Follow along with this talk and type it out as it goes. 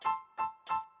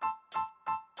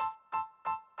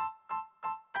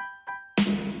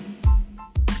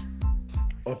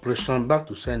Operation Back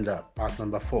to Sender, part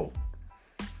number 4.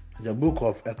 In the book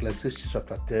of Ecclesiastes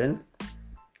chapter 10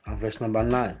 and verse number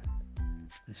 9,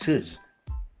 it says,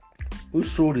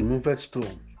 Whoso removeth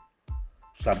stones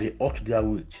shall be hurt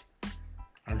therewith,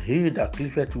 and he that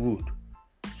cleaveth wood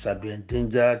shall be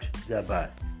endangered thereby.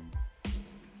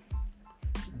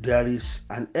 There is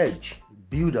an edge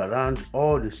built around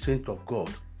all the saints of God,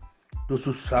 those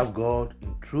who serve God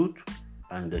in truth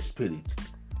and the Spirit.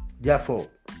 Therefore,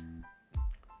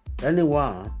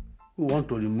 anyone who wants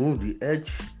to remove the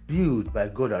edge built by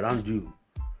God around you,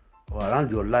 or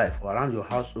around your life, or around your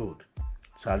household,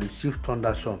 shall receive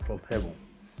thunderstorm from heaven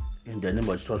in the name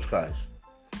of Jesus Christ.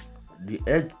 The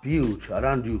edge built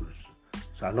around you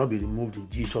shall not be removed in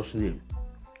Jesus' name.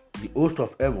 The host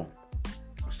of heaven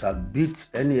shall beat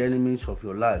any enemies of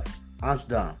your life hands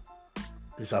down.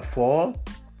 They shall fall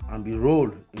and be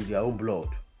rolled in their own blood.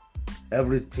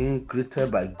 Everything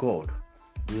created by God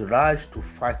will rise to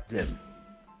fight them.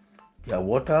 Their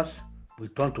waters will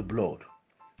turn to blood.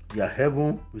 Their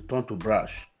heaven will turn to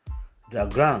brass. Their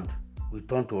ground will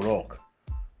turn to rock.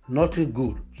 Nothing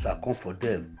good shall come for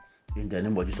them in the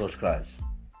name of Jesus Christ.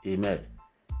 Amen.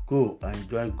 Go and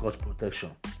enjoy God's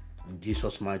protection in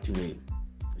Jesus' mighty name.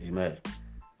 Amen.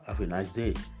 Have a nice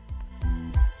day.